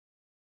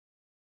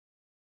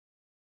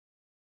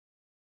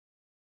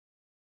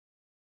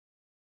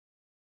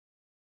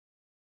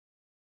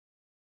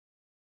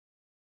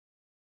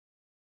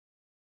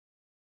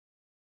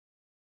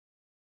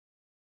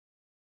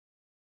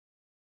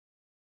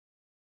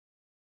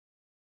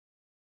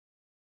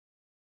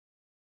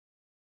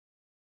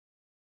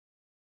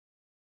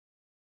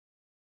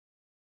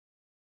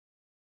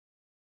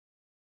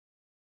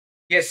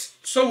Yes.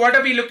 So what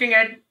are we looking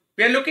at?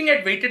 We are looking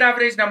at weighted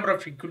average number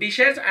of equity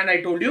shares, and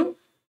I told you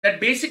that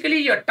basically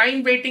your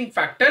time weighting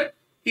factor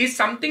is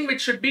something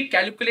which should be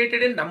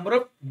calculated in number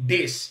of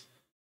days.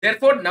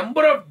 Therefore,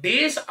 number of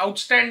days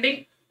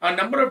outstanding, or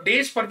number of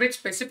days for which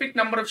specific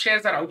number of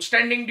shares are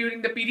outstanding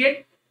during the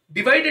period,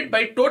 divided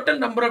by total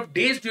number of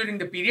days during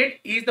the period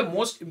is the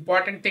most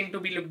important thing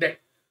to be looked at.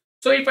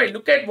 So if I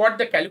look at what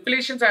the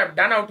calculations I have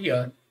done out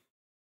here,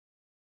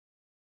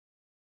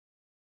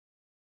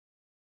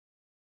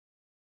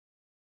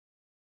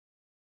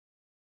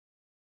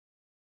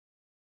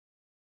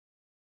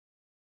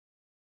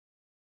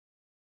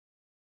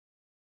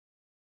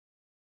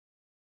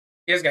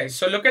 yes, guys.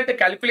 So look at the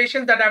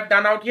calculations that I've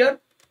done out here.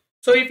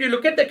 So if you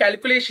look at the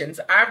calculations,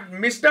 I've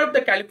missed out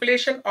the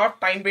calculation of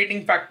time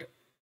weighting factor.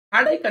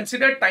 Had I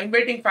considered time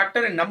weighting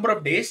factor in number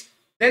of days,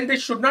 then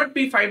this should not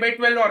be 5 by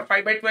 12 or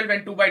 5 by 12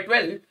 and 2 by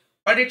 12,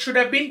 but it should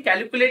have been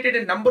calculated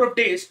in number of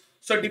days.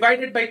 So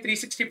divided by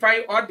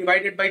 365 or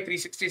divided by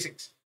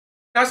 366.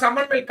 Now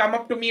someone will come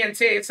up to me and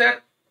say,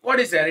 sir, what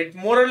is there? It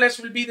more or less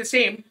will be the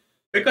same,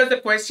 because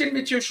the question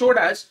which you showed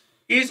us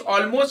is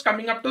almost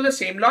coming up to the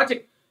same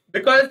logic,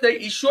 because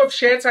the issue of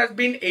shares has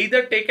been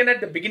either taken at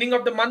the beginning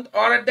of the month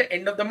or at the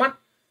end of the month.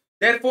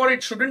 Therefore,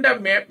 it shouldn't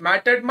have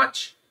mattered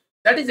much.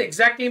 That is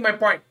exactly my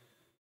point,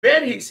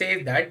 where he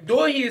says that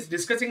though he is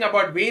discussing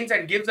about veins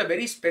and gives a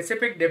very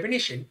specific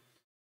definition,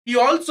 he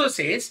also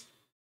says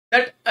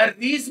that a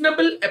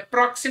reasonable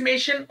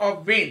approximation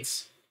of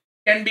veins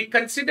can be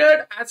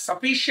considered as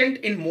sufficient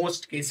in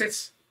most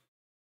cases.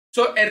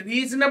 So a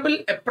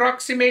reasonable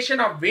approximation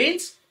of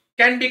veins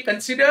can be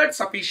considered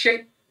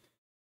sufficient.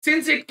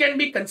 Since it can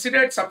be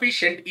considered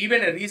sufficient,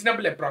 even a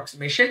reasonable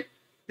approximation,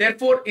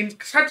 therefore in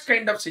such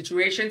kind of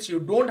situations, you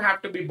don't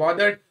have to be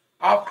bothered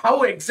of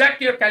how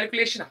exact your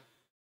calculation are.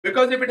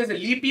 Because if it is a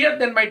leap year,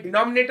 then my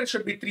denominator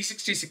should be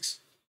 366.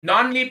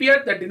 Non-leap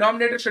year, the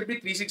denominator should be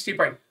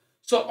 365.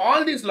 So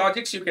all these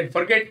logics you can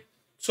forget.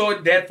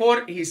 So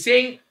therefore, he's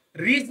saying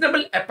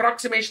reasonable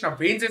approximation of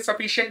veins is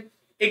sufficient.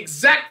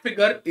 Exact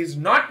figure is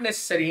not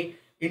necessary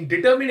in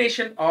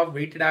determination of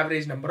weighted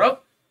average number of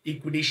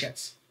equity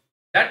shares.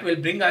 That will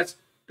bring us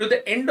to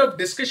the end of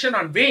discussion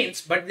on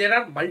veins, but there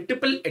are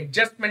multiple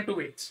adjustment to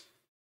veins.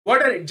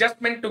 What are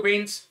adjustment to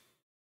veins?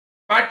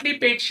 Partly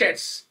paid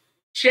shares,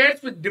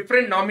 shares with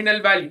different nominal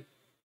value,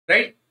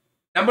 right?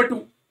 Number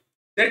two,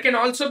 there can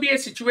also be a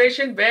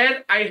situation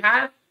where I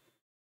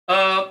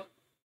have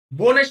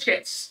bonus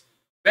shares,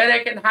 where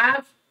I can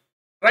have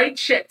right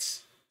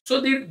shares.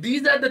 So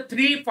these are the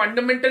three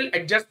fundamental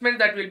adjustments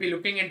that we'll be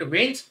looking into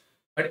veins.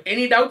 But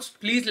any doubts,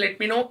 please let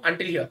me know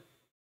until here.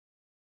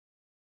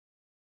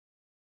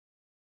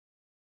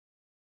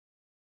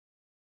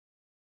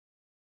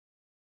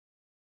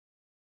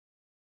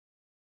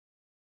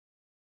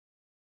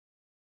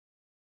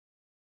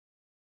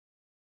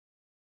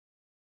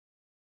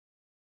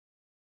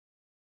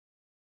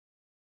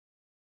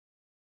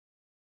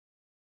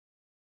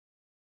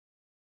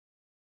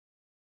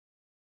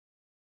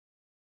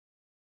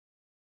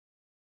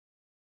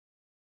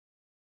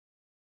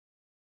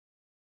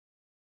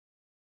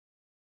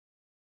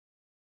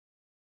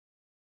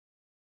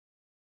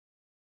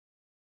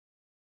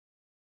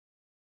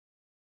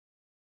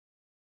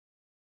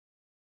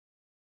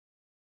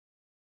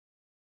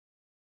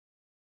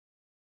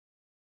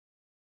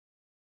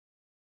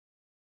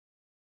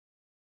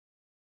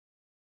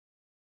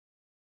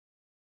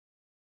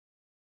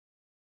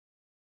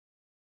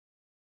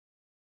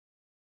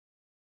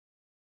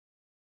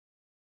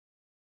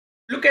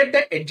 Look at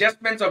the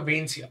adjustments of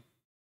veins here.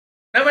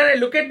 Now, when I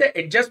look at the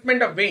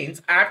adjustment of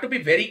veins, I have to be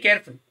very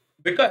careful,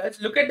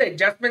 because look at the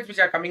adjustments which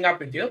are coming up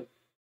with you.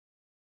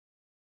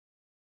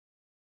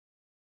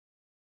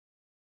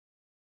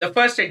 The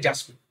first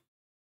adjustment,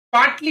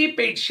 partly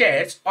paid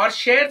shares or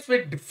shares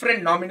with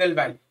different nominal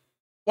value.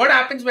 What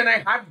happens when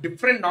I have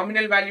different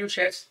nominal value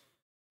shares?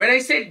 When I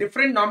say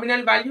different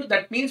nominal value,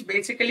 that means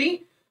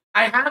basically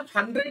I have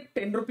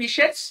 110 rupee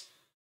shares,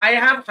 I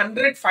have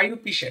 105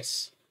 rupee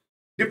shares.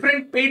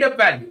 Different paid up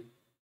value.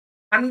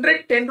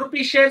 110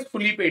 rupee shares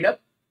fully paid up,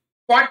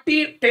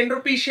 40 10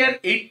 rupee share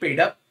 8 paid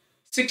up,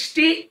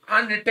 60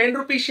 and 10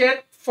 rupee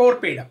share 4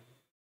 paid up.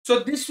 So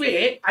this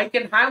way I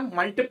can have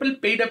multiple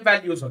paid up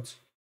values also.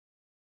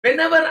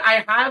 Whenever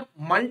I have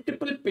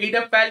multiple paid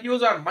up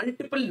values or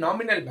multiple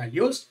nominal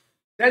values,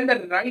 then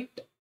the right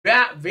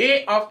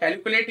way of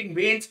calculating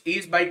veins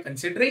is by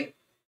considering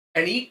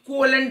an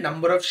equivalent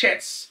number of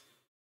shares.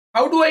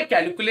 How do I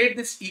calculate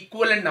this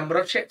equivalent number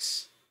of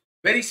shares?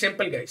 Very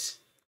simple, guys.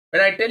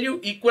 When I tell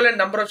you equivalent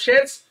number of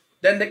shares,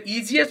 then the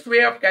easiest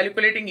way of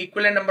calculating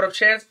equivalent number of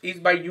shares is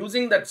by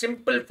using that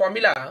simple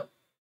formula.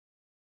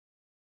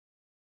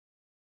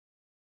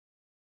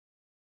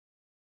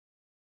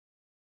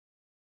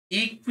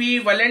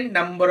 Equivalent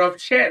number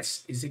of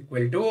shares is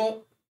equal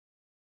to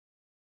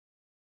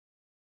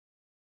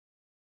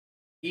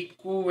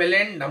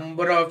equivalent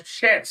number of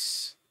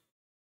shares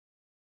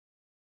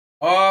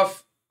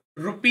of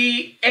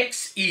rupee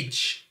X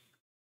each.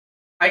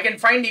 I can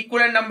find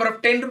equivalent number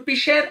of 10 rupee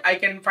share. I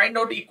can find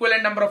out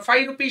equivalent number of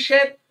 5 rupee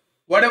share.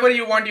 Whatever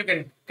you want, you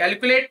can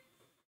calculate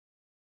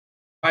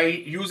by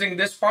using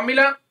this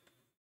formula.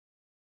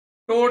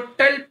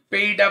 Total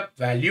paid up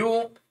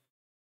value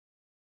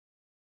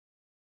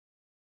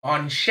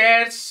on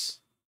shares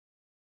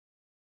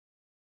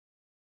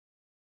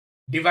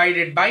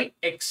divided by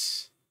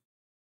X.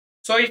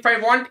 So if I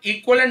want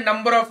equivalent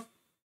number of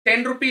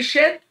 10 rupee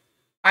share,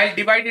 I'll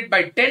divide it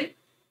by 10.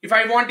 If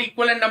I want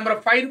equivalent number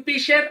of 5 rupee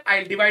share,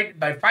 I'll divide it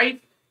by 5.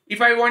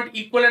 If I want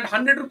equivalent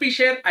 100 rupee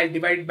share, I'll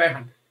divide it by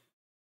 100.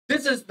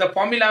 This is the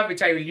formula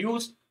which I will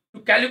use to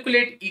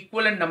calculate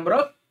equivalent number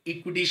of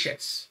equity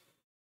shares.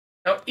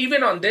 Now,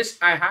 even on this,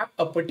 I have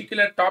a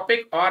particular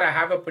topic or I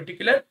have a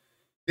particular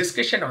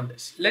discussion on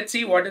this. Let's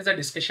see what is the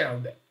discussion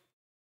out there.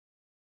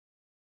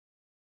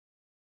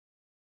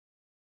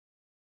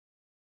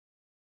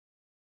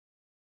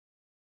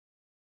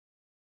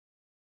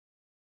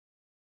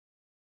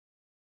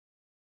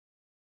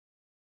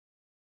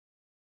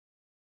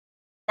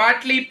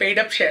 Partly paid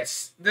up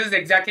shares. This is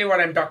exactly what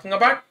I'm talking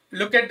about.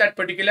 Look at that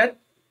particular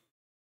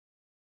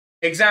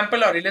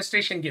example or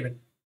illustration given.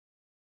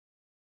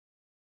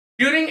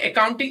 During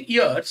accounting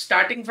year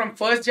starting from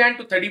 1st Jan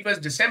to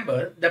 31st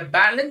December,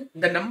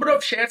 the number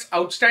of shares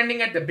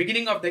outstanding at the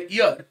beginning of the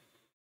year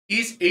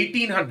is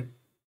 1800.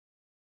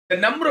 The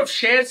number of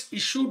shares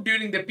issued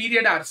during the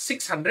period are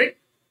 600,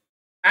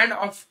 and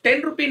of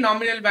 10 rupee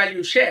nominal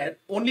value share,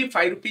 only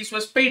 5 rupees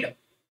was paid up.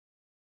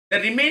 The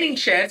remaining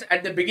shares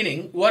at the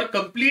beginning were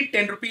complete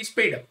 10 rupees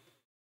paid up.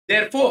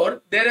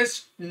 Therefore, there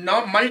is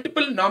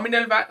multiple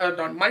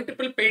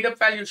paid up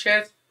value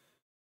shares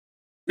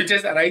which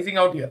is arising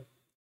out here.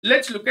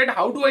 Let's look at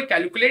how do I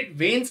calculate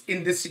variance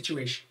in this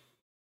situation.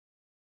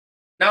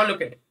 Now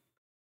look at it.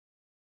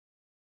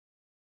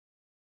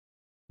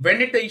 When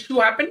did the issue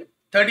happen?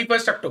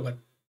 31st October.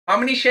 How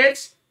many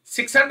shares?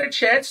 600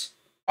 shares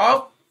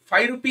of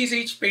 5 rupees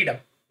each paid up.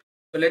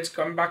 So let's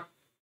come back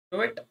to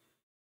it.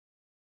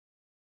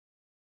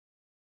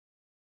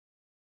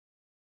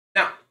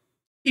 Now,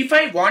 if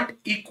I want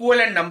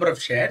equivalent number of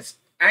shares,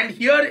 and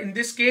here in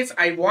this case,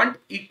 I want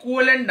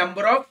equivalent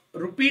number of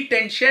rupee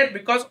 10 share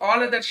because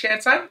all other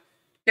shares are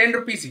 10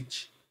 rupees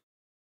each.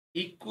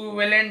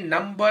 Equivalent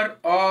number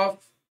of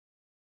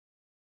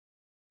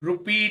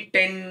rupee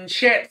 10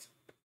 shares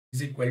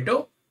is equal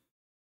to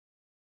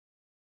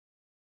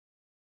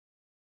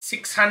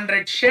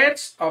 600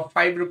 shares of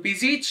 5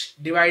 rupees each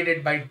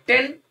divided by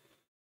 10,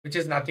 which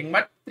is nothing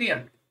but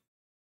 300.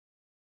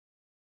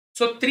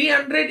 So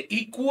 300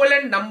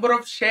 equivalent number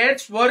of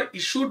shares were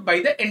issued by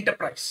the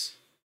enterprise.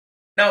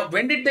 Now,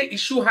 when did the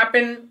issue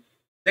happen?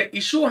 The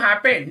issue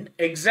happened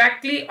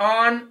exactly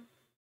on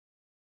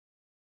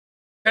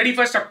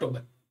 31st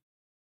October.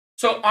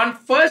 So on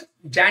 1st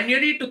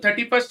January to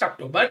 31st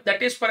October,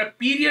 that is for a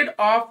period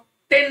of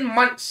 10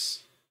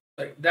 months.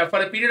 Sorry, for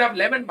a period of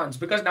 11 months,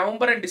 because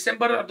November and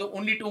December are the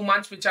only 2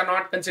 months which are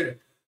not considered.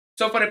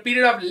 So for a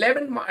period of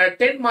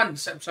 10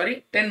 months,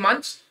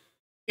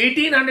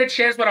 1800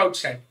 shares were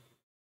outstanding.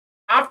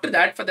 After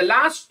that, for the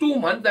last 2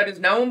 months, that is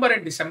November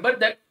and December,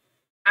 the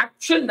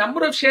actual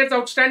number of shares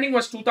outstanding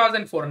was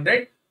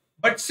 2400.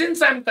 But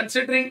since I'm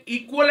considering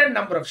equivalent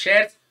number of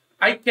shares,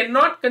 I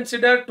cannot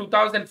consider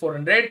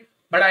 2400,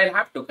 but I'll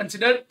have to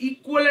consider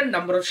equivalent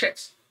number of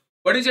shares.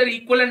 What is your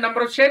equivalent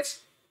number of shares?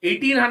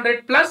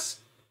 1800 plus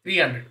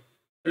 300.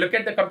 Look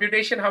at the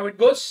computation, how it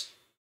goes.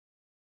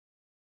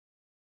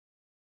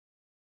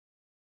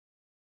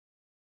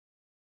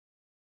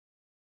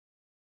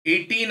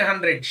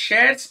 $1,800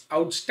 shares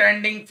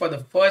outstanding for the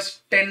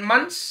first 10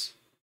 months.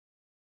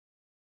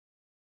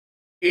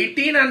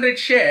 1,800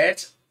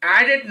 shares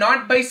added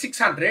not by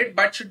 600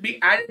 but should be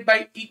added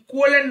by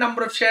equivalent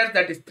number of shares,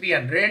 that is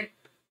 300,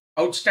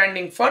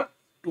 outstanding for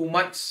 2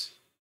 months.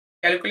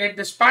 Calculate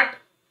this part.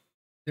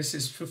 This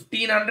is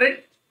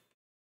 1,500.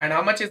 And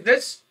how much is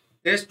this?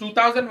 This is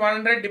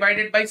 2,100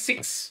 divided by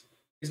 6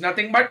 is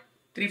nothing but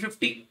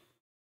 350.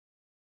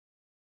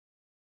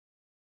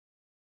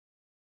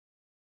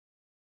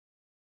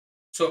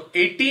 So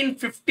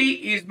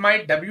 1850 is my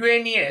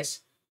WNES,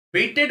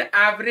 weighted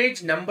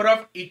average number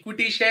of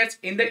equity shares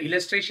in the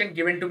illustration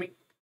given to me.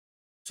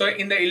 So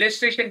in the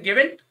illustration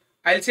given,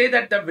 I'll say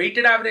that the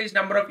weighted average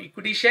number of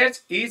equity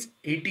shares is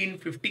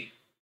 1850.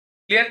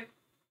 Clear?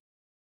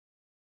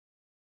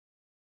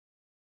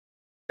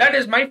 That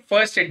is my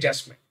first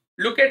adjustment.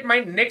 Look at my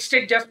next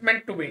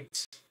adjustment to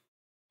variance.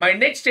 My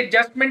next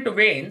adjustment to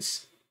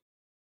variance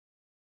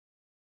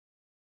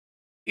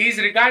is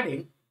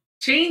regarding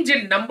change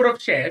in number of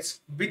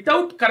shares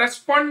without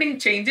corresponding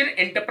change in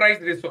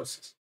enterprise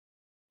resources.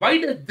 Why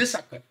does this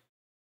occur?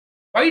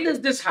 Why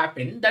does this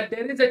happen that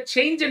there is a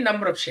change in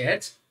number of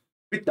shares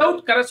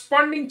without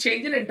corresponding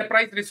change in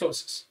enterprise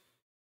resources?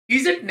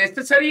 Is it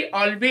necessary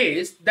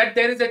always that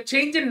there is a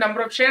change in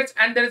number of shares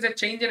and there is a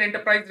change in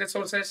enterprise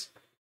resources?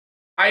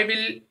 I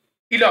will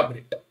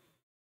elaborate.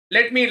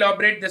 Let me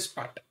elaborate this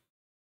part.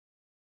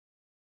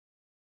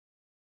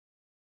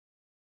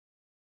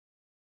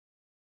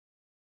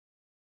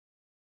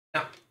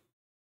 Now,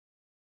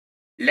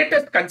 let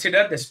us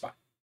consider this part.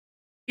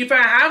 If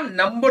I have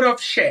number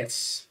of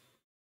shares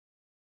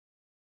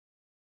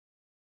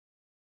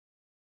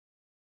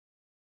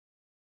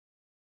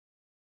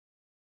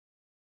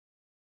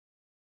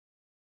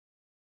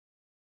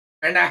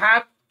and I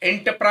have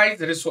enterprise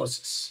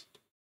resources.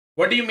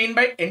 What do you mean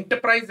by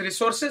enterprise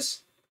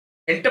resources?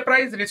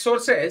 Enterprise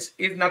resources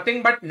is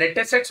nothing but net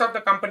assets of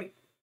the company.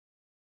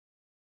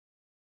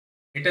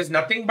 It is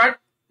nothing but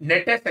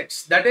net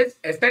assets, that is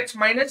assets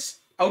minus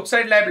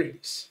outside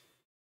liabilities.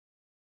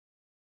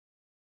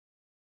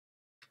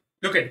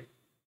 Look at it.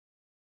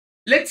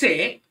 Let's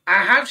say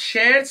I have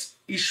shares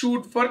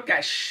issued for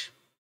cash.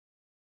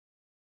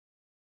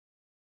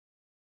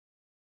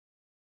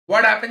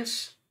 What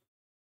happens?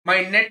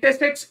 My net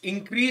assets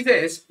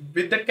increases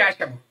with the cash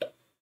amount.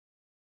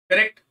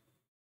 Correct?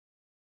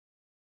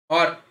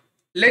 Or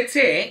let's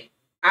say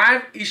I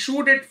have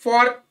issued it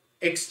for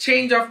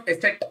exchange of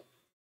asset.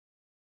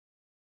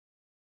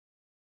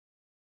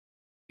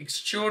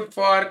 Issued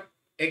for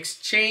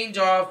exchange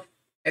of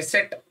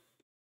asset.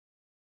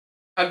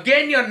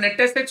 Again, your net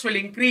assets will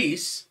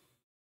increase.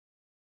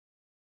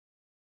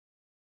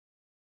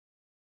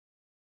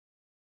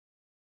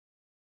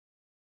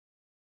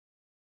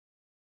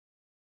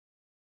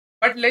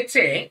 But let's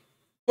say,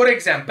 for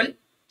example,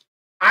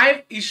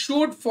 I've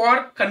issued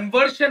for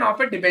conversion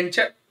of a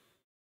debenture.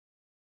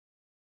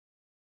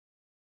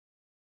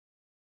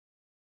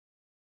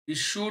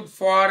 Issued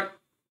for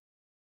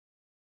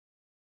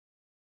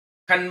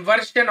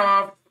conversion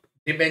of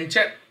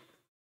debenture.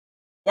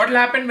 What will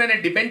happen when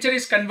a debenture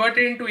is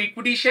converted into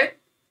equity share?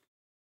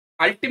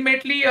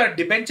 Ultimately, your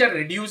debenture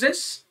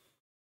reduces.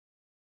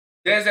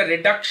 There is a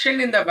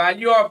reduction in the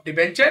value of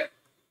debenture.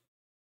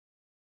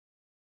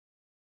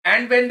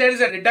 And when there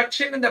is a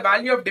reduction in the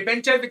value of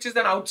debenture, which is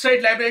an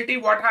outside liability,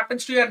 what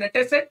happens to your net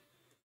asset?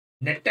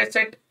 Net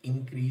asset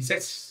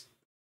increases.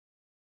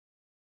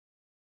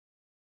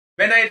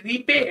 When I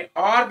repay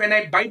or when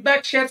I buy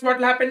back shares, what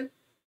will happen?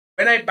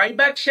 When I buy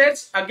back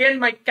shares, again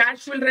my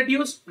cash will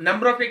reduce,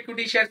 number of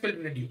equity shares will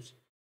reduce.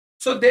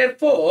 So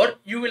therefore,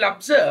 you will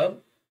observe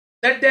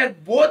that they are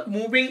both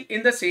moving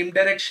in the same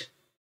direction.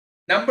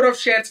 Number of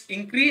shares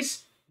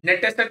increase,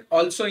 net asset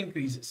also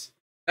increases.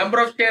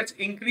 Number of shares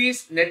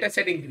increase, net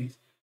asset increase.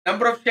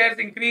 Number of shares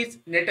increase,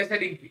 net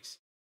asset increase.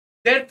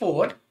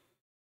 Therefore,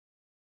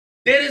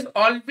 there is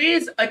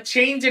always a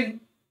change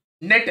in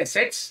net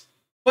assets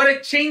for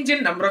a change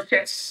in number of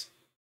shares.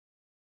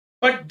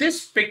 But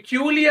this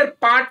peculiar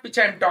part which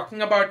I am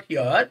talking about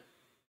here,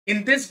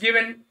 in this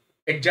given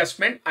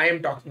adjustment, I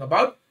am talking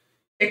about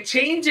a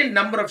change in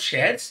number of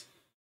shares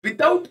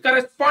without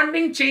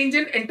corresponding change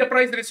in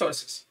enterprise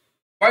resources.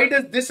 Why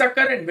does this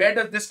occur and where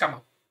does this come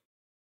up?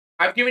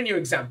 I've given you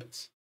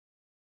examples.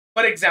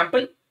 For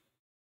example,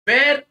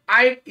 where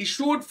I've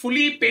issued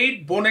fully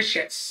paid bonus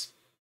shares.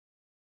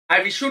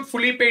 I've issued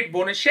fully paid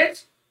bonus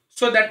shares.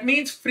 So that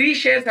means free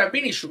shares have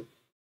been issued.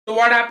 So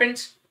what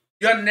happens?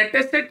 Your net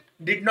asset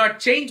did not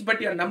change, but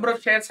your number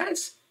of shares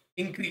has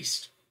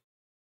increased.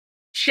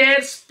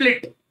 Share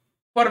split.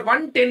 For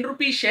 1 10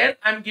 rupee share,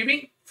 I'm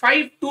giving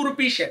 5 2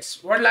 rupee shares.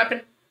 What will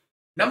happen?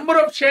 Number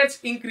of shares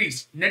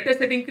increased. Net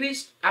asset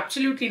increased?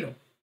 Absolutely no.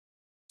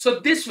 So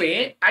this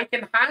way, I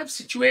can have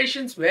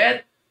situations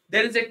where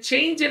there is a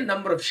change in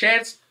number of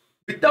shares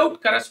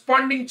without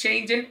corresponding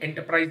change in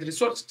enterprise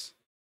resources.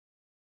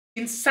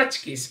 In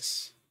such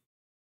cases,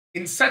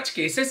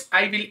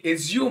 I will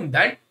assume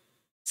that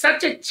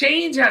such a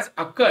change has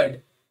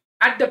occurred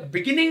at the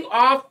beginning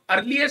of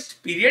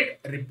earliest period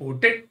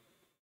reported.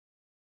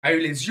 I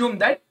will assume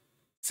that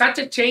such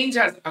a change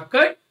has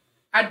occurred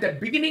at the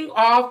beginning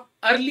of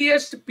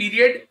earliest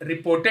period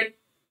reported.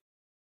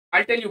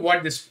 I'll tell you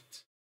what this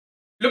means.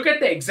 Look at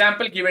the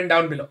example given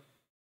down below.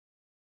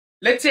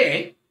 Let's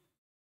say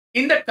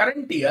in the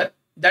current year,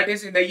 that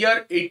is in the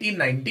year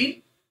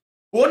 1819,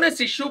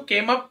 bonus issue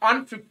came up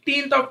on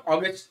 15th of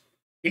August,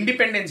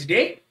 Independence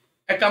Day.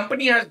 A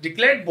company has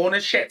declared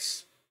bonus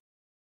shares.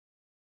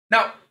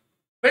 Now,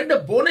 when the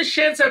bonus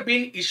shares have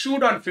been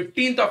issued on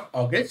 15th of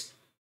August,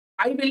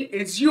 I will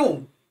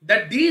assume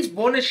that these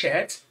bonus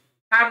shares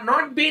have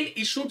not been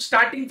issued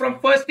starting from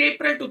 1st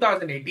April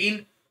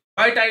 2018,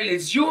 but I will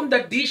assume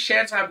that these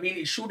shares have been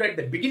issued at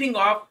the beginning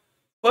of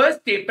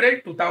 1st April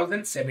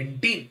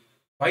 2017.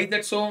 Why is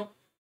that so?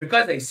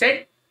 Because I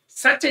said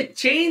such a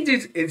change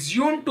is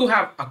assumed to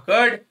have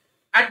occurred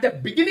at the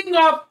beginning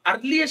of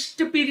earliest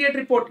period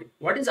reported.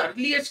 What is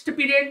earliest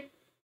period?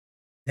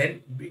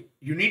 Then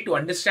you need to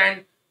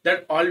understand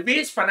that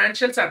always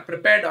financials are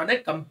prepared on a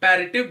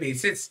comparative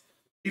basis.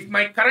 If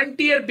my current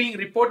year being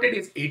reported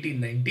is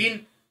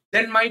 1819,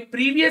 then my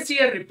previous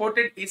year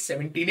reported is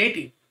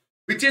 1718,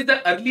 which is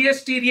the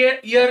earliest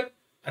year.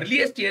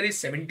 Earliest year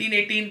is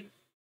 1718.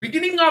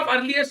 Beginning of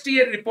earliest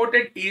year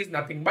reported is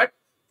nothing but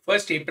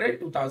 1st April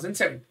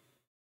 2007.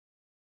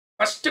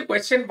 First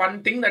question,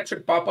 one thing that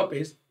should pop up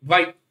is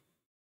why.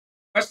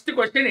 First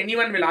question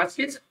anyone will ask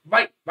is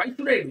why? Why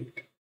should I do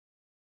it?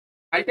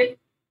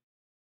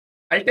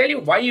 I'll tell you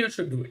why you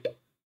should do it.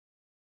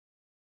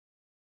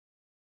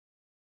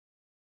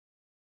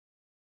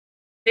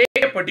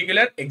 Take a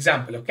particular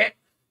example, okay?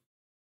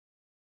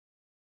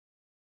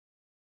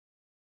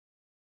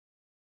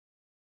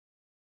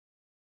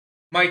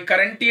 My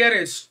current year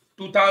is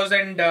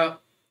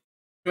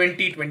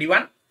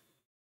 2020-21.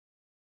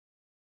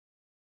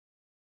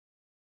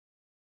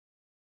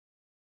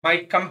 My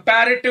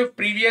comparative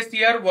previous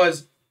year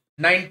was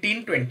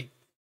 1920.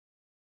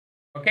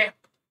 Okay,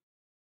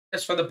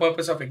 just for the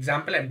purpose of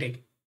example I'm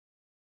taking.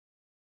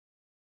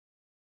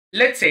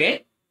 Let's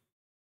say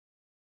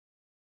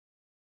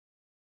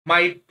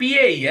my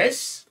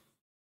PAS,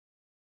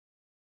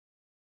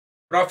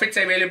 profits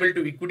available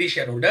to equity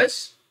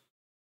shareholders,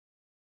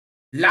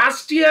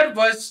 last year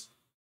was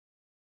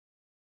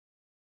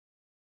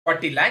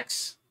 40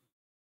 lakhs.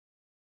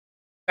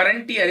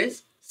 Current year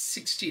is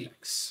 60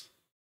 lakhs.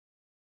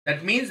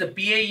 That means the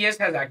PAS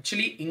has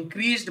actually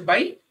increased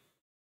by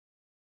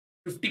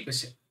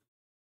 50%.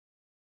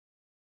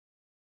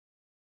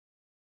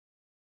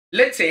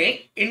 Let's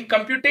say in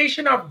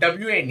computation of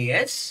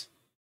WNES,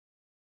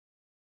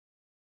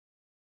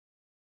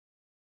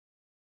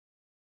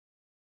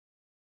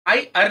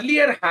 I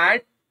earlier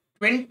had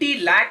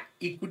 20 lakh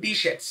equity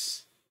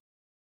shares.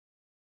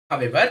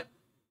 However,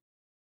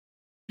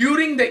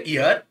 during the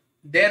year,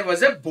 there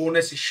was a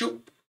bonus issue.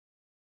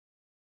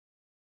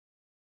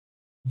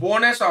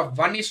 Bonus of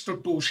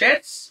 1:2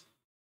 shares.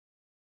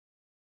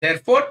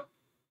 Therefore,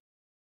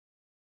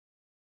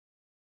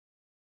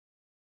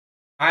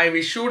 I've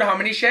issued how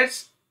many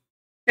shares?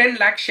 10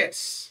 lakh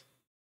shares.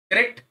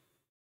 Correct?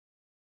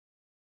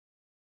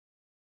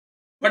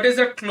 What is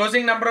the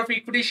closing number of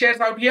equity shares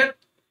out here?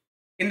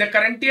 In the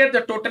current year,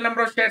 the total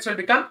number of shares will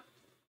become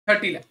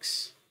 30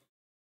 lakhs.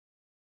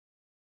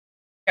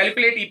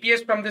 Calculate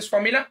EPS from this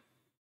formula.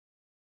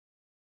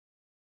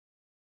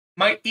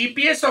 My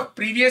EPS of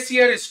previous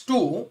year is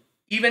 2.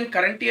 Even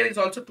current year is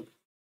also 2.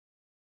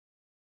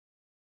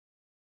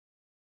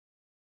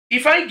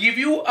 If I give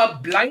you a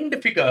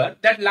blind figure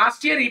that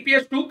last year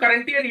EPS 2,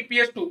 current year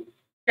EPS 2,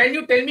 can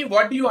you tell me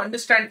what do you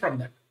understand from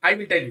that? I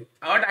will tell you.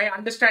 What I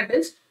understand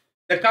is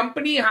the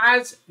company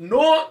has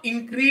no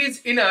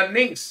increase in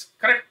earnings.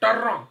 Correct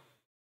or wrong?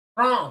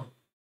 Wrong.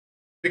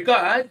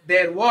 Because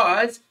there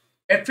was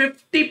a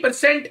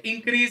 50%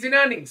 increase in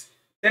earnings.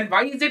 Then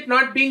why is it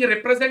not being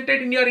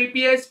represented in your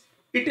EPS?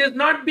 It is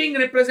not being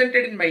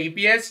represented in my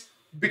EPS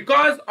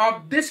because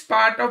of this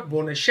part of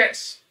bonus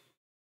shares.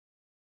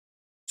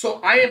 So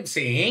I am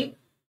saying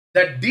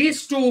that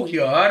these two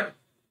here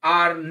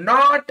are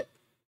not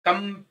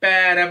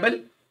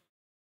comparable.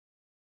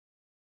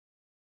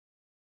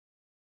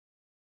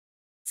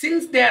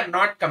 Since they are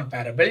not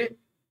comparable,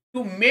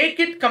 to make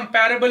it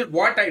comparable,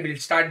 what I will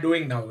start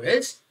doing now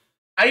is,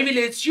 I will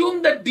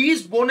assume that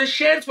these bonus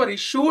shares were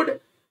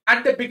issued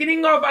at the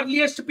beginning of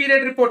earliest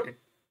period reported.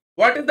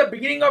 What is the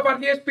beginning of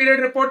earliest period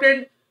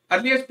reported?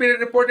 Earliest period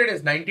reported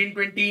is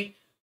 1920.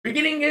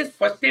 Beginning is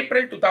 1st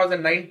April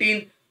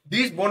 2019.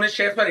 These bonus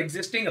shares were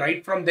existing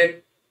right from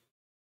then.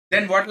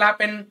 Then what will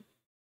happen?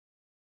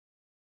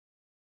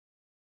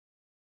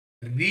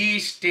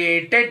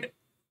 Restated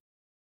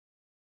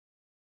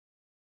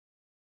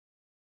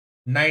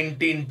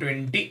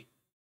 1920.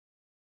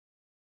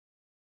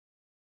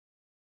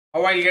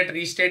 How I'll get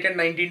restated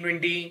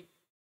 1920?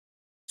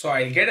 So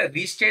I'll get a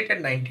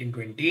restated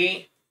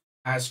 1920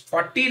 as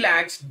 40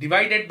 lakhs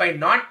divided by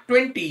not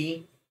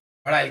 20,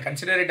 but I'll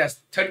consider it as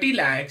 30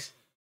 lakhs.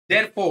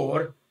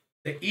 Therefore,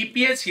 the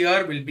EPS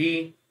here will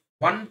be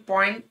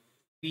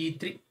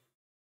 1.33.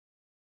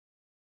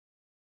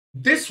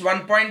 This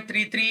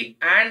 1.33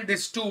 and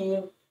this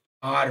 2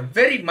 are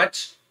very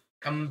much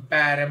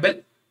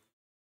comparable.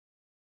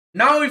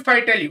 Now, if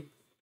I tell you,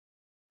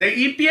 the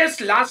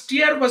EPS last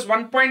year was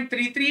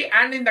 1.33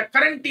 and in the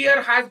current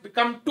year has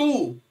become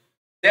 2.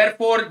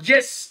 Therefore,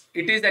 yes,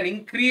 it is an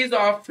increase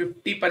of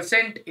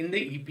 50% in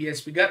the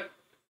EPS figure.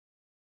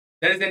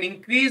 There is an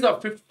increase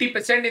of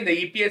 50% in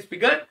the EPS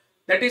figure.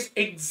 That is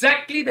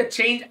exactly the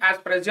change as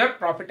far as your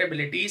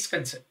profitability is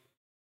concerned.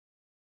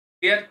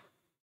 Clear?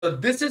 So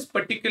this is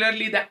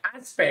particularly the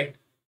aspect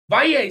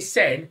why I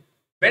said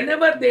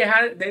whenever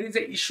there is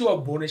an issue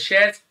of bonus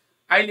shares,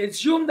 I'll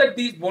assume that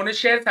these bonus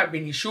shares have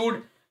been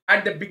issued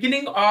at the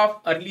beginning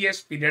of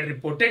earliest period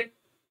reported.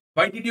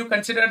 Why did you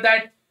consider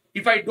that?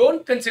 If I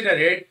don't consider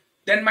it,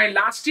 then my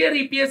last year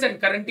EPS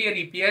and current year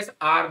EPS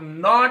are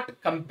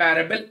not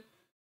comparable.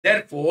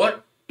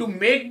 Therefore, to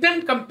make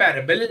them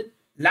comparable,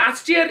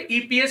 last year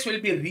EPS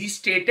will be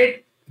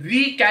restated,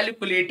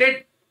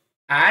 recalculated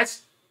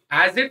as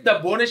if the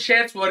bonus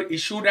shares were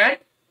issued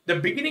at the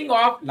beginning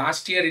of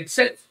last year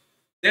itself.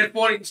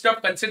 Therefore, instead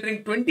of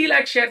considering 20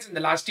 lakh shares in the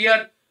last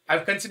year,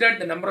 I've considered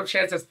the number of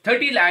shares as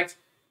 30 lakhs,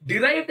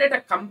 derived at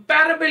a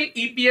comparable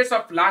EPS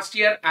of last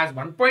year as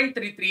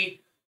 1.33,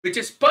 which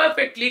is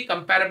perfectly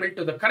comparable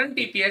to the current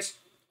EPS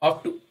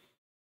of 2.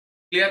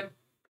 Clear?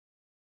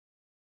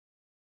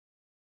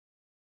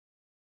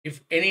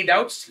 If any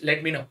doubts,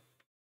 let me know.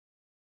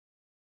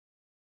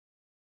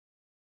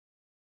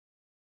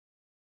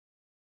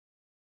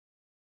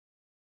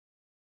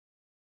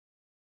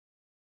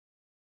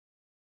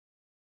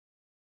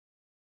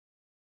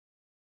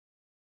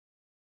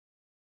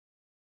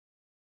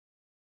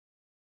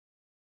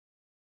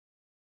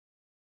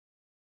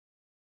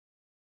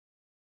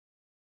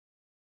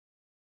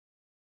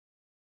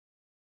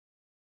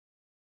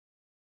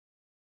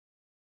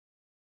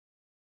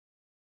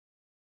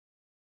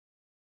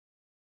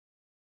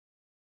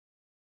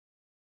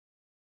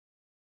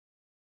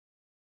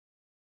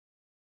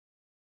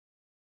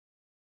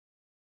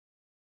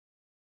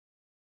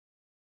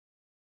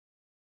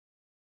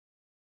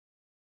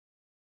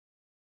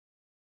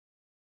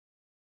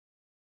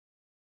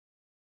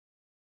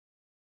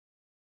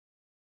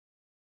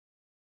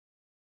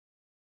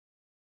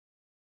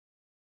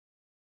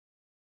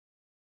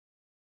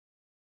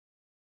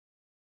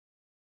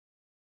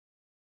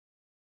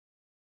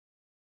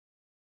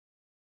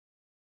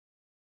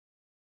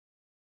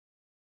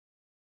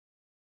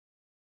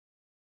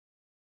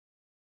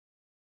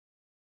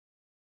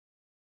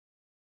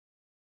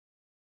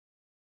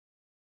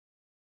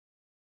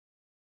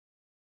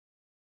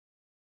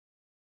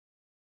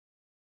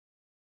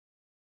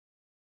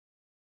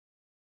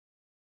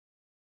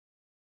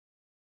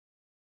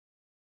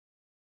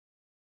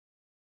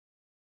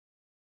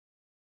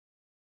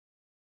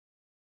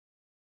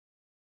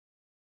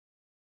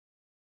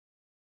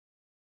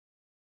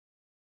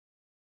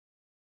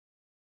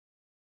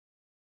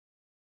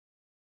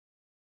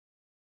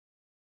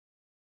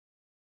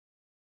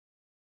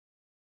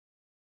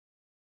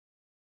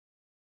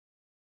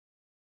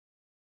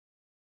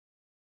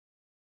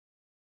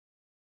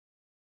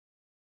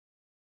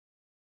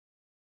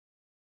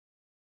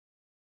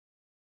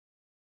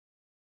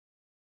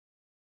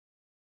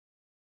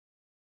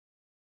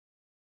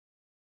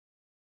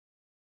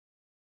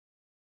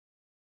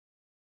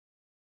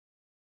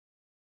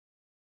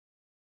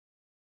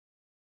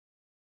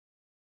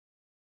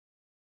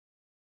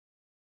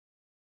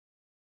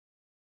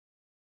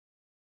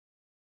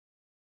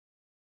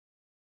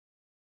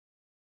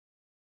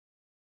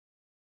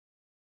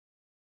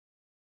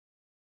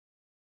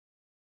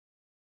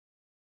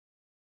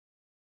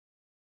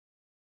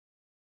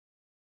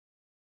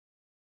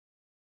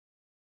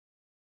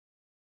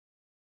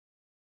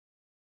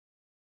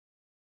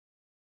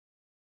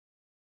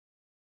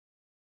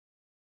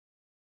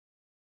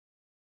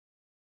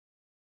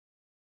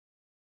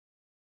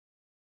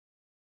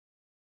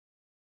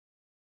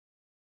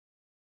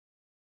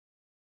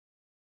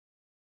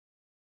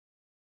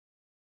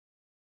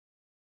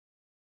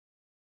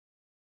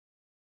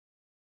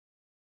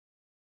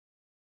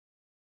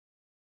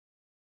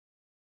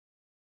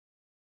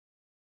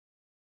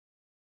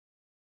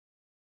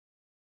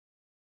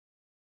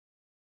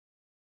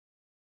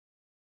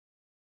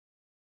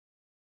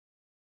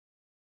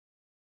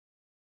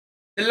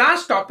 The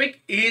last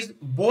topic is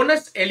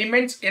bonus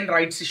elements in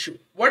rights issue.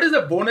 What is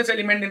the bonus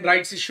element in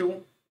rights issue?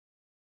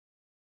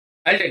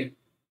 I'll tell you.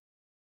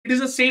 It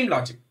is the same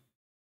logic.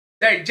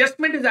 The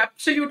adjustment is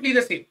absolutely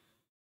the same.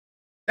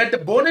 That the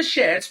bonus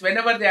shares,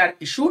 whenever they are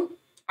issued,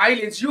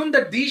 I'll assume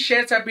that these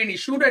shares have been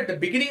issued at the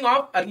beginning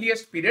of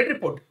earliest period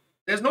report.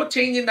 There's no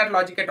change in that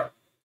logic at all.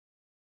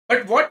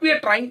 But what we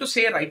are trying to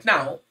say right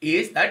now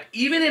is that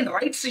even in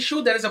rights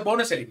issue, there is a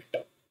bonus element.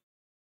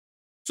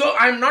 So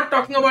I'm not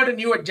talking about a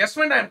new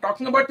adjustment. I'm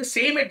talking about the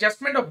same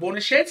adjustment of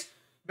bonus shares,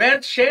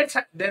 where shares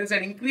there is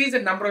an increase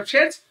in number of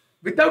shares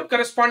without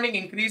corresponding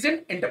increase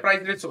in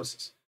enterprise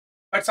resources.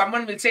 But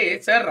someone will say,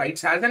 sir,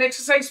 rights has an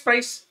exercise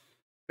price.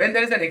 When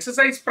there is an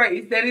exercise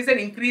price, there is an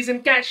increase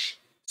in cash.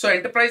 So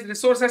enterprise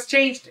resource has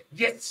changed.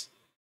 Yes.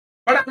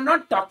 But I'm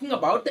not talking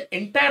about the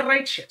entire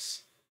right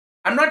shares.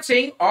 I'm not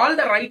saying all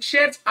the right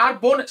shares are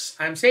bonus.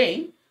 I'm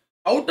saying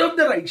out of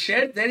the right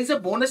share, there is a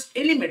bonus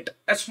element,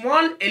 a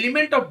small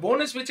element of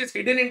bonus which is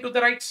hidden into the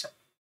rights.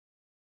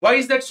 Why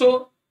is that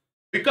so?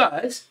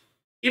 Because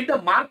if the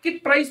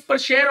market price per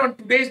share on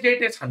today's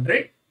date is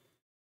 100,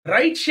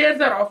 right shares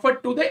are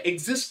offered to the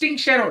existing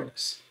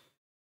shareholders.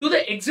 To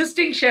the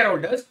existing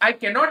shareholders, I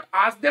cannot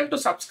ask them to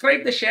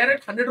subscribe the share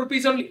at 100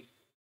 rupees only.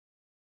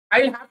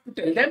 I'll have to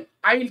tell them,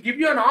 I will give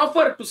you an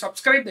offer to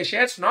subscribe the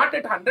shares not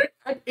at 100,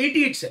 at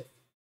 80 itself.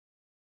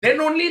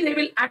 Then only they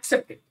will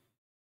accept it.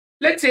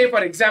 Let's say,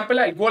 for example,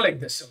 I go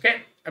like this,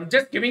 okay? I'm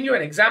just giving you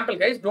an example,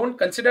 guys. Don't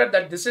consider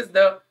that this is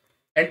the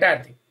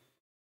entire thing.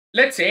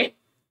 Let's say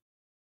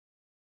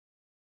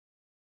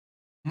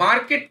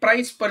market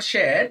price per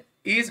share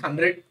is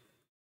 100.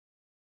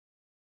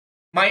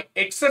 My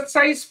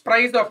exercise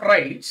price of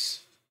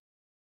rights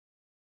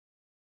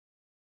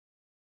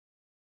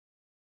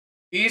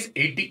is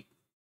 80.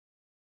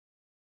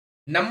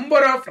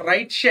 Number of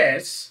right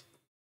shares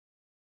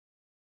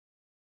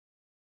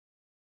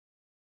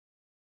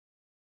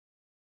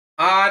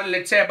are,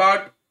 let's say,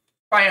 about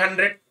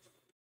 500.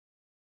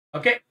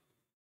 Okay.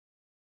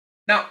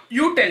 Now,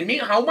 you tell me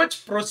how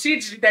much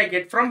proceeds did I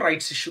get from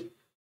rights issue?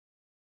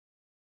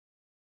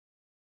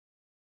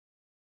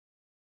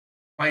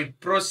 My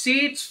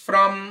proceeds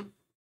from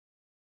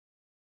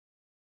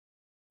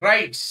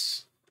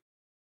rights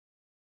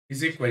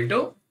is equal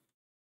to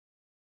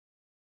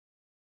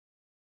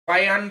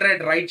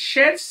 500 right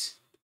shares,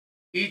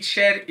 each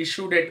share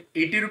issued at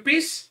 80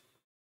 rupees.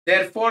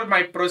 Therefore,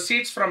 my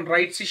proceeds from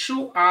rights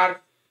issue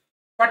are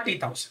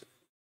 40,000.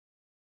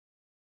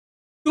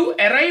 To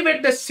arrive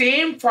at the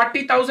same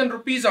 40,000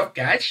 rupees of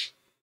cash,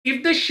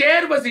 if the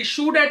share was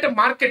issued at a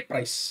market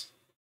price,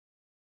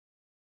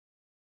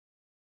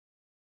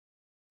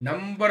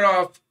 number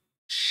of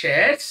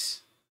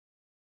shares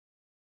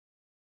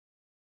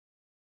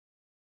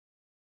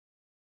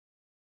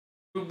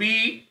to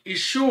be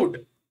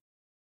issued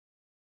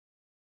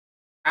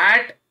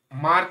at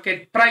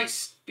market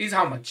price is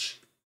how much?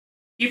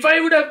 If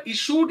I would have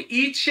issued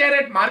each share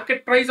at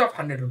market price of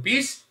 100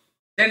 rupees,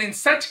 then in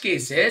such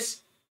cases,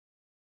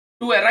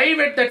 to arrive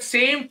at that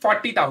same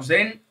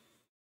 40,000,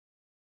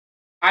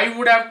 I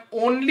would have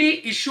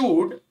only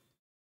issued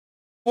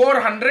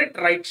 400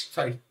 right,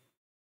 sorry,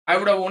 I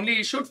would have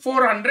only issued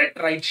 400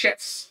 right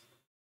shares.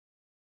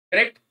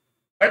 Correct?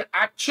 But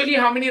actually,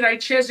 how many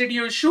right shares did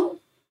you issue?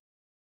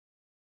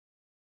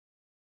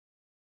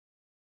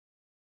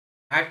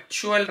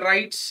 Actual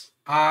rights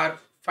are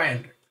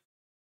 500.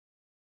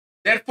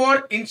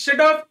 Therefore, instead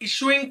of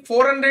issuing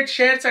 400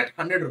 shares at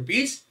 100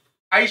 rupees,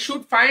 I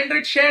issued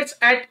 500 shares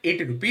at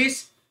 80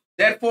 rupees.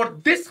 Therefore,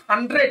 this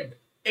 100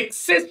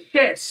 excess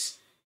shares,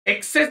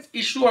 excess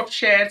issue of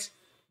shares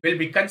will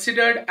be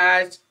considered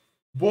as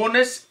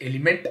bonus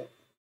element.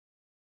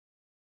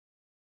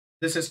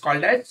 This is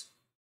called as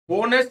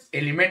bonus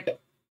element.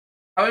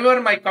 However,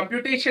 my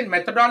computation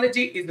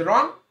methodology is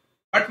wrong,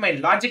 but my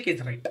logic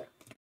is right.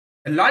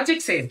 The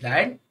logic says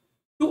that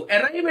to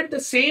arrive at the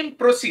same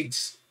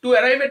proceeds, to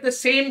arrive at the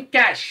same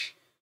cash,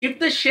 if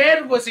the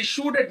share was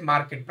issued at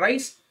market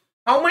price,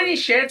 how many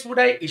shares would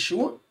I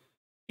issue?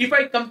 If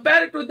I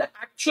compare it with the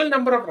actual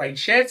number of right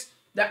shares,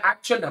 the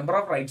actual number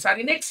of rights are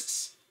in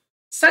excess.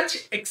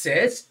 Such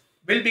excess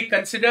will be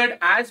considered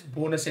as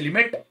bonus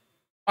element.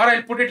 Or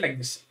I'll put it like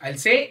this. I'll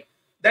say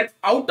that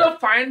out of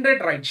 500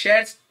 right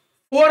shares,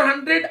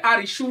 400 are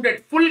issued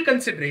at full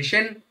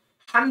consideration,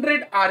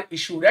 100 are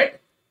issued at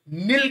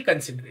nil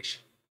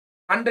consideration.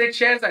 100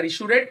 shares are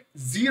issued at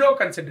zero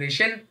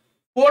consideration,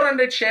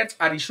 400 shares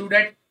are issued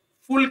at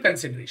full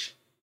consideration.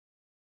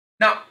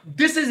 Now,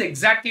 this is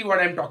exactly what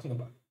I'm talking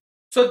about.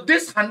 So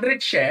this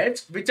 100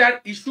 shares which are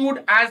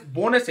issued as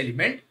bonus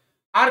element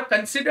are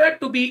considered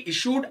to be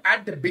issued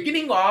at the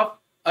beginning of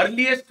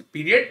earliest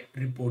period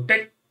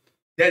reported.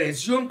 They're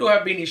assumed to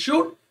have been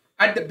issued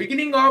at the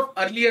beginning of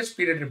earliest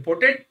period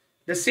reported,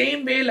 the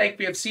same way like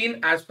we have seen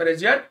as far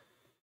as your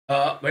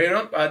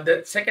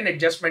the second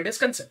adjustment is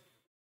concerned.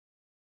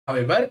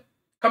 However,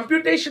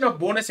 computation of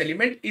bonus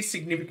element is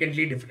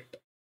significantly different.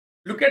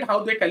 Look at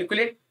how they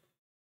calculate.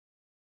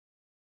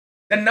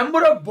 The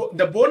number of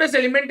the bonus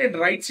element in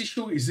rights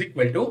issue is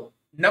equal to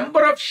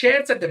number of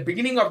shares at the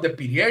beginning of the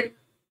period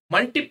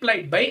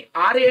multiplied by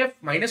RAF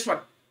minus 1.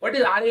 What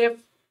is RAF?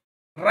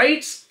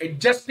 Rights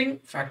adjusting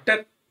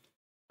factor.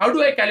 How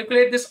do I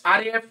calculate this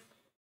RAF?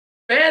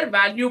 Fair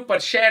value per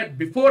share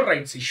before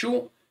rights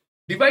issue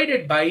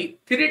divided by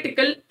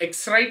theoretical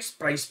ex rights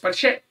price per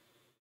share.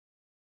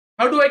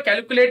 How do I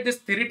calculate this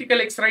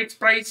theoretical ex rights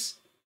price?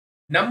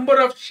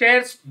 Number of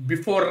shares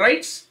before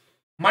rights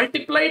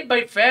multiplied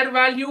by fair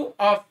value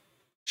of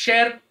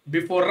share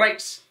before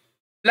rights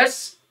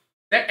plus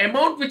the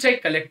amount which I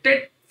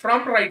collected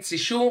from rights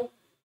issue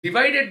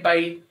divided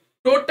by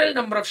total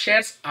number of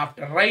shares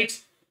after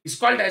rights is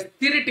called as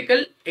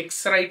theoretical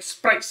ex rights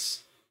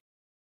price.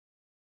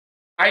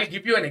 I'll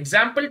give you an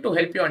example to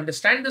help you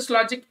understand this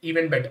logic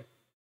even better.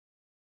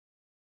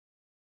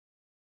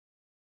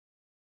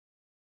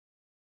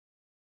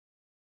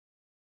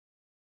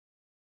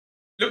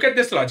 Look at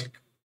this logic.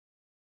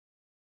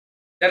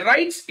 The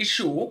rights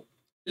issue,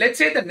 let's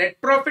say the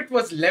net profit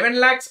was 11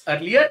 lakhs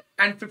earlier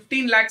and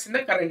 15 lakhs in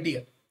the current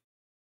year.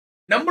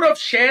 Number of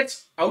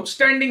shares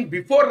outstanding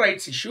before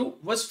rights issue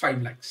was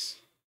 5 lakhs.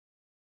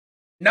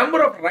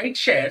 Number of right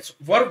shares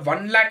were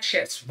 1 lakh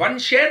shares. 1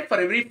 share for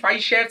every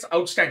 5 shares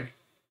outstanding.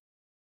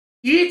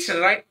 Each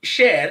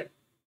share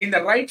in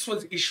the rights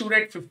was issued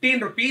at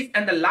 15 rupees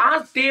and the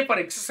last day for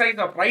exercise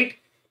of right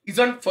is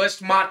on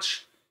 1st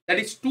March. That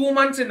is 2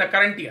 months in the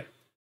current year.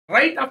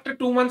 Right after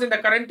 2 months in the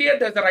current year,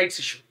 there's the rights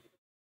issue.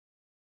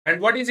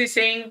 And what is he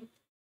saying?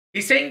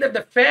 He's saying that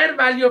the fair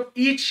value of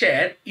each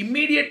share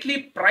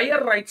immediately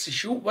prior rights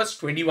issue was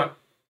 21.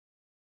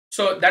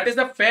 So that is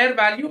the fair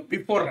value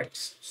before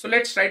rights. So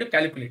let's try to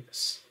calculate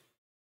this.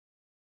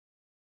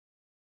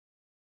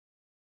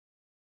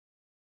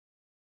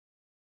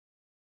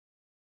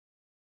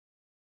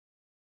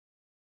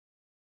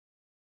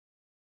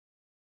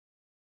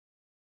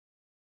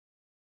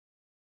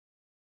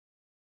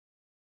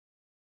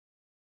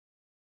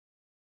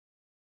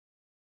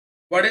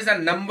 What is the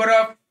number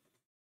of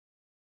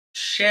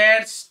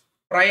shares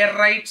prior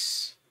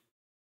rights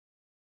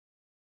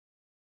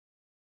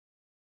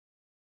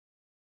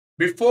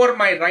before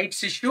my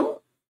rights issue?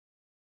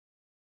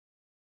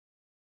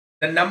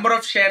 The number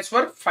of shares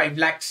were 5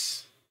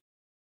 lakhs.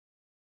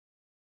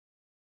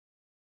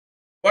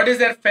 What is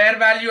their fair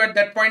value at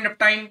that point of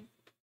time?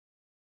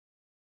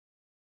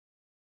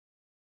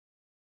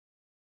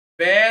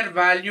 Fair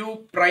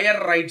value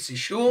prior rights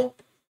issue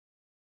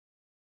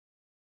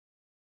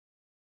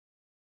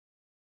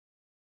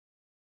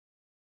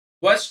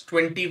was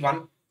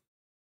 21.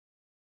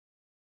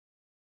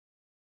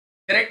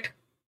 Correct?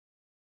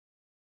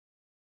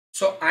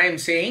 So I am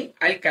saying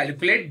I'll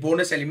calculate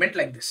bonus element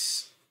like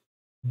this.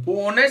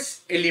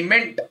 Bonus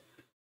element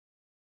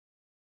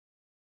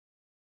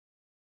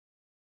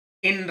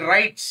in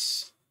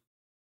rights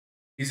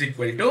is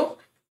equal to,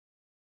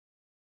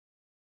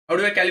 how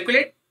do I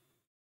calculate?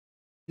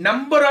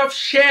 Number of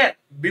share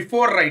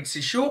before rights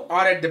issue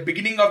or at the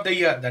beginning of the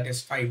year, that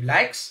is 5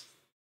 lakhs,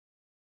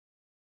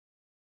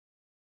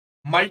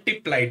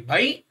 multiplied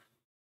by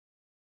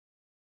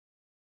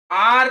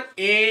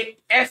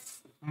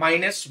RAF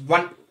minus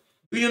 1.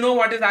 Do you know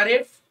what is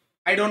RAF?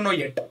 I don't know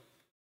yet.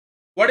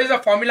 What is the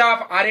formula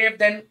of RAF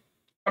then?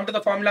 Come to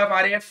the formula of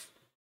RAF.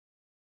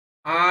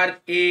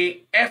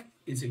 RAF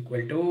is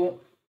equal to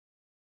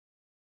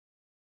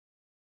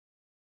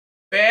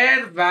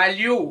fair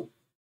value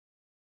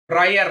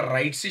prior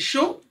rights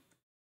issue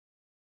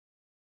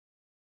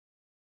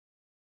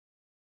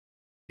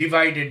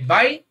divided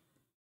by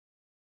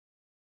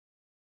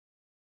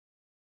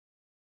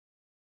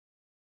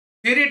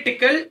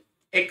theoretical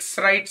ex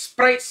rights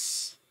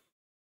price.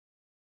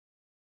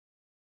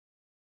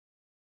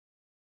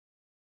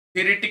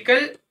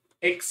 Theoretical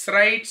ex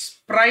rights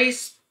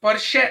price per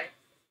share.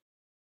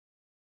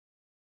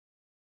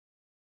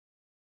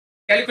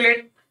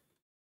 Calculate.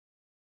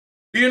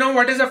 Do you know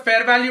what is the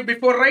fair value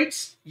before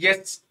rights?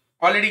 Yes,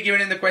 already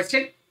given in the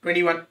question,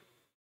 21.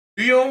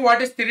 Do you know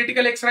what is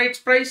theoretical ex rights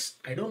price?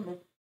 I don't know.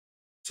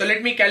 So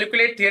let me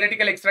calculate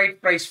theoretical ex rights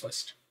price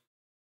first.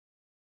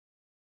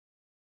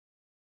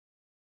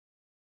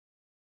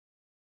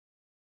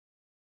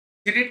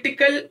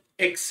 Theoretical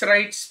ex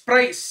rights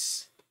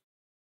price.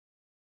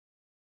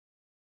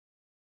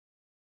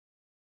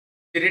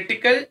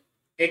 Theoretical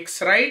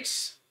ex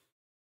rights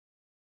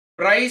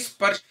price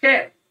per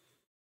share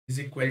is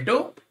equal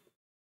to,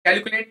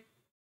 calculate,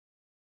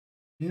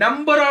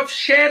 number of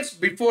shares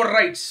before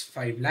rights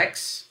 5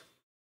 lakhs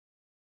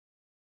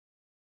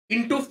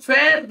into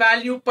fair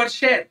value per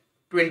share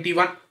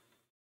 21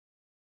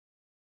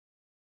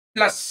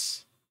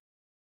 plus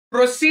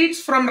proceeds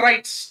from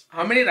rights.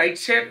 How many right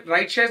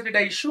shares did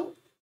I issue?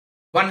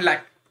 1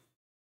 lakh.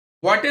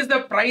 What is the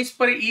price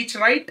per each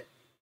right?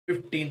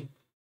 15.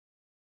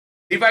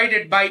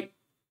 Divided by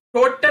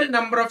total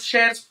number of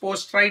shares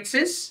post rights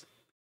is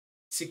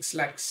 6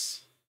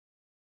 lakhs.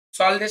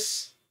 Solve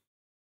this.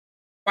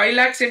 5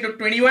 lakhs into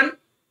 21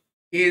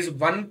 is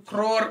 1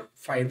 crore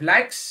 5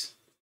 lakhs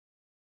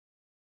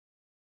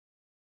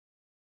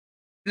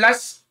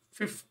plus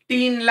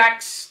 15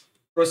 lakhs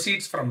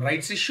proceeds from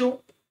rights issue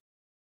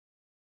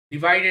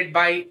divided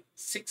by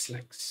 6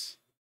 lakhs.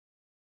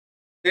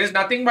 There is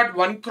nothing but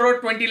 1 crore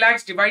 20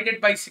 lakhs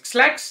divided by 6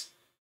 lakhs.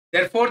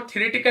 Therefore,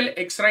 theoretical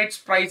X rights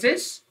price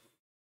is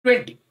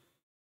 20.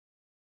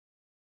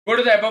 Go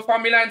to the above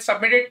formula and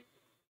submit it.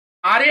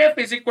 RAF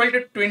is equal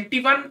to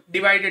 21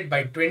 divided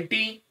by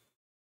 20,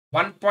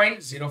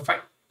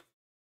 1.05.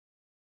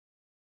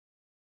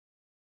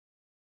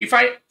 If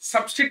I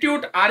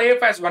substitute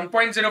RAF as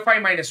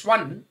 1.05 minus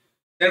 1,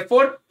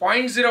 therefore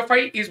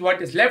 0.05 is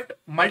what is left,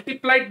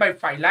 multiplied by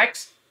 5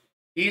 lakhs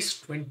is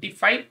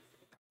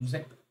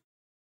 25,000.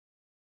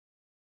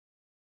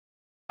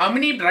 How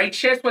many right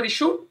shares were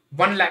issued?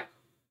 1 lakh.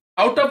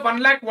 Out of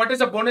 1 lakh, what is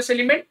the bonus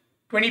element?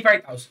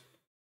 25,000.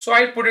 So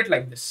I'll put it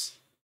like this.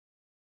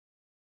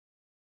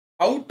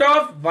 Out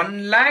of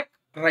 1 lakh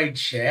right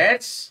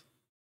shares,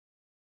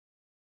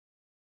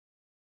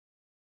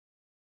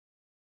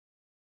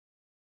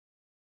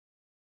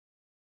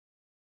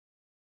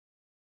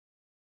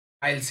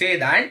 I'll say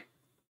that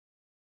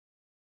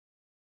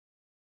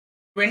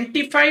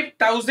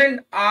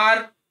 25,000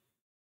 are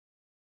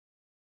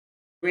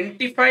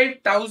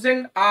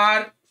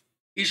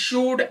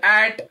issued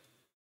at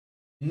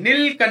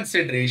nil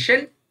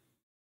consideration,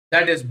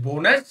 that is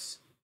bonus,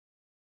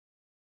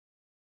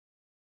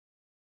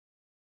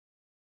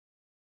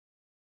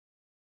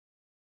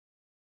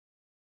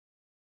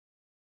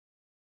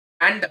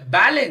 and the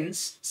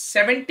balance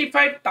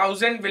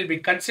 75,000 will be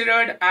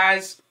considered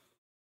as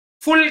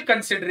full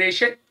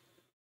consideration,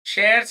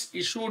 shares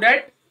issued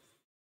at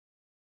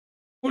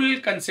full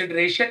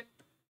consideration.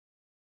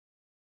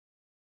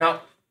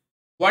 Now,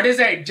 what is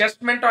the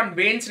adjustment on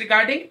variance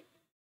regarding?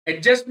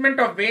 Adjustment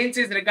of variance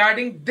is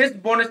regarding this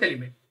bonus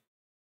element.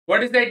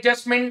 What is the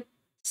adjustment?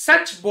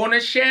 Such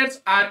bonus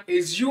shares are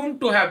assumed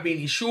to have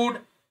been issued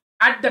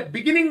at the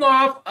beginning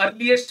of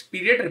earliest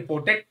period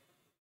reported.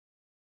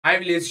 I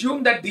will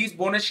assume that these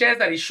bonus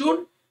shares are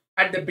issued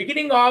at the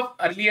beginning of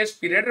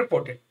earliest period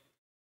reported.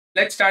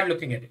 Let's start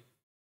looking at it.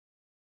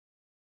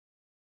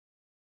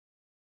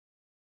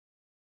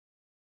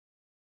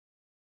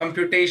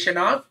 Computation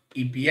of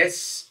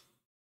EPS.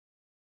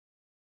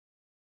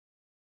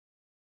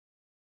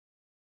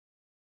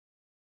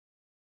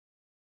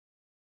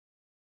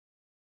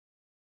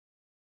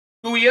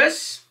 Two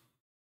years.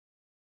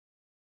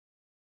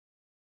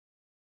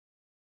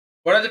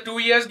 What are the 2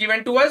 years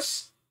given to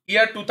us?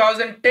 Year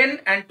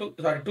 2010 and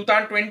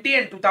 2020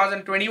 and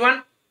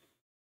 2021.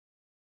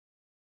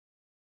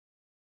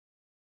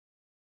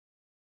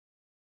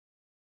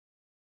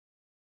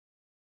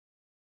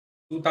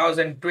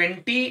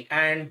 (2020)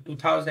 and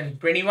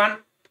 2021.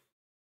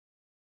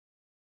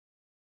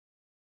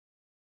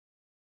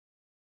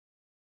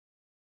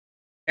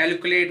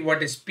 Calculate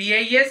what is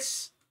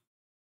PAS,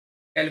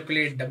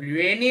 calculate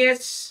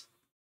WNAS,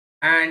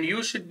 and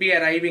you should be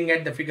arriving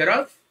at the figure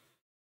of.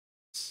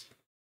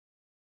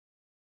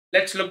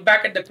 Let's look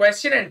back at the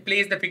question and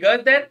place the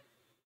figures there.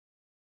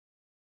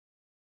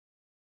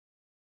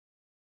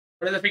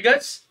 What are the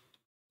figures?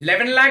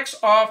 11 lakhs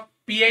of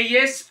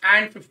PAS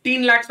and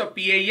 15 lakhs of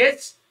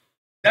PAS.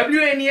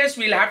 WNES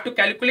we'll have to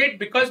calculate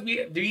because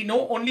we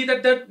know only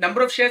that the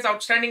number of shares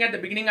outstanding at the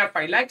beginning are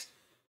 5 lakhs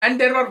and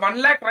there were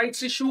 1 lakh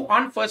rights issue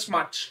on 1st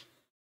March.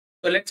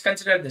 So let's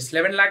consider this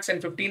 11 lakhs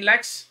and 15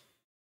 lakhs.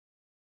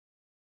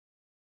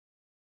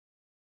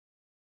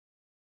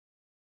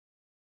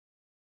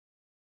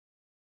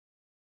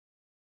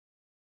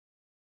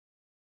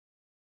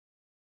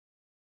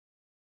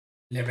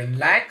 (11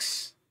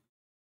 lakhs,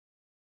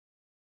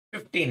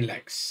 15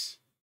 lakhs).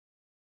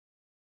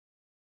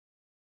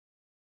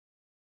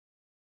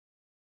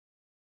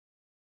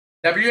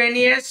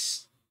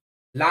 WNES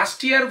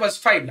last year was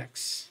 5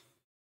 lakhs.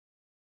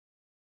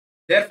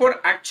 Therefore,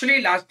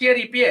 actually last year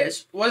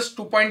EPS was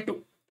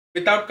 2.2.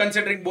 Without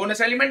considering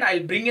bonus element,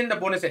 I'll bring in the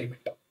bonus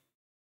element.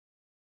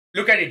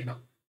 Look at it now.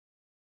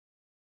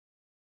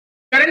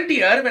 Current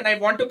year, when I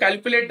want to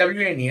calculate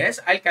WNES,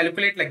 I'll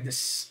calculate like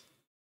this.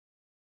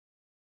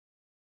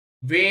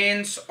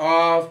 Variance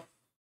of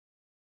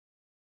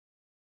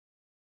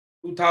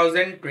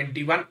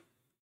 2021.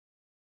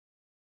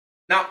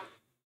 Now,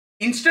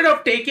 instead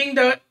of taking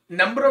the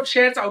number of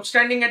shares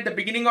outstanding at the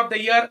beginning of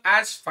the year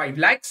as 5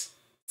 lakhs,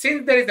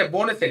 since there is a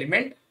bonus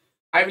element,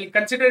 I will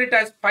consider it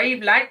as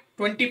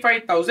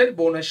 5,25,000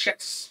 bonus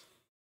shares.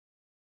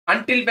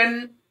 Until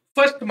when?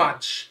 1st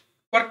March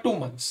for 2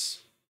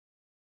 months.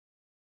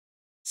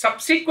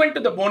 Subsequent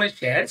to the bonus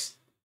shares,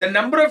 the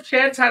number of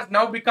shares has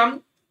now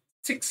become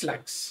 6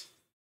 lakhs.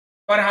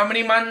 For how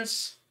many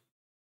months?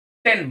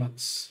 10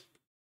 months.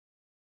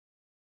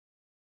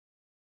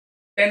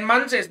 10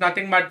 months is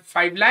nothing but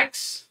 5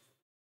 lakhs.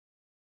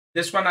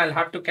 This one I'll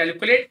have to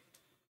calculate.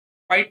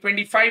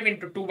 525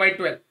 into 2 by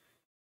 12.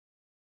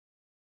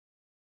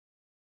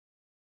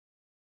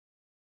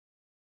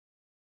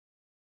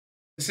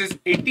 This is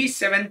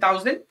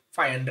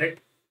 87,500.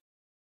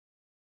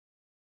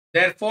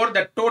 Therefore,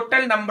 the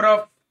total number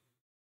of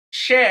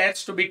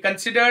shares to be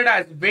considered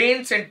as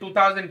variance in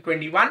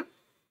 2021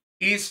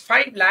 is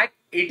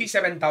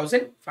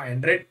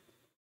 5,87,500.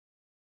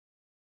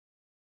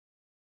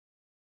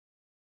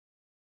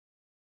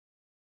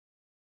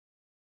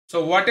 So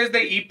what is the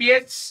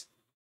EPS?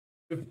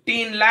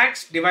 15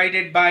 lakhs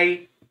divided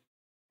by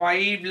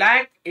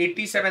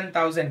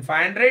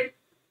 5,87,500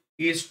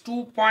 is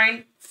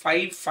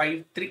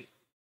 2.553.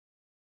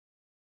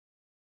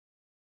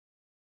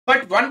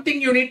 But one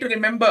thing you need to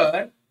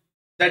remember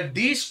that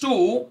these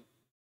two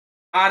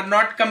are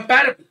not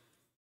comparable.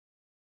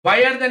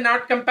 Why are they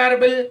not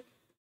comparable?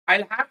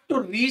 I'll have to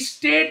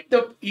restate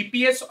the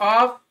EPS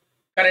of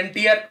current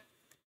year.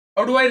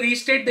 How do I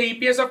restate the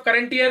EPS of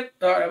current year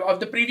of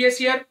the previous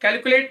year?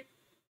 Calculate.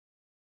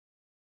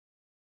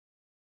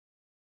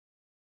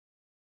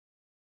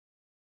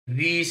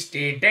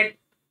 Restated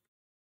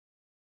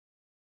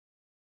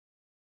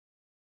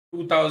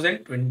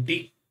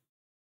 2020.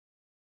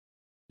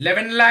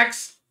 11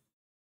 lakhs.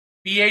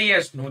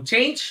 PAES no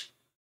change,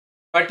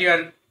 but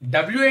your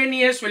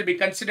WNES will be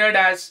considered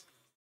as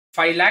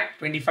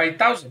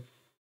 5,25,000.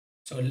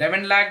 So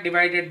 11 lakh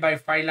divided by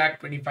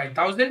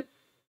 5,25,000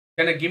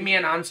 gonna give me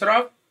an answer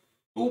of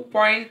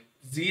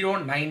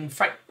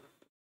 2.095.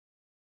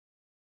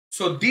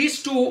 So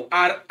these two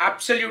are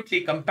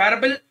absolutely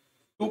comparable.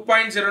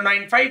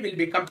 2.095 will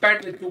be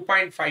compared with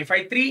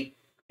 2.553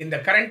 in the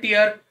current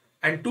year,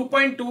 and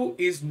 2.2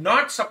 is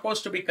not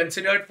supposed to be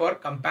considered for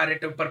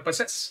comparative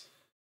purposes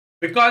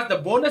because the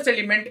bonus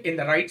element in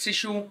the rights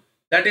issue,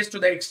 that is to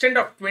the extent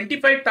of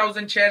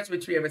 25,000 shares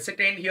which we have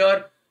ascertained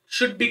here,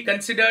 should be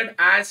considered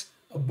as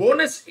a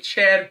bonus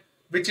share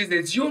which is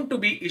assumed to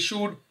be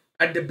issued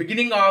at the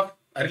beginning of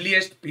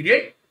earliest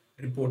period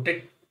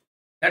reported.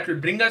 That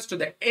will bring us to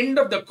the end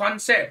of the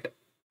concept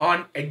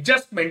on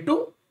adjustment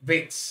to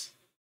weights.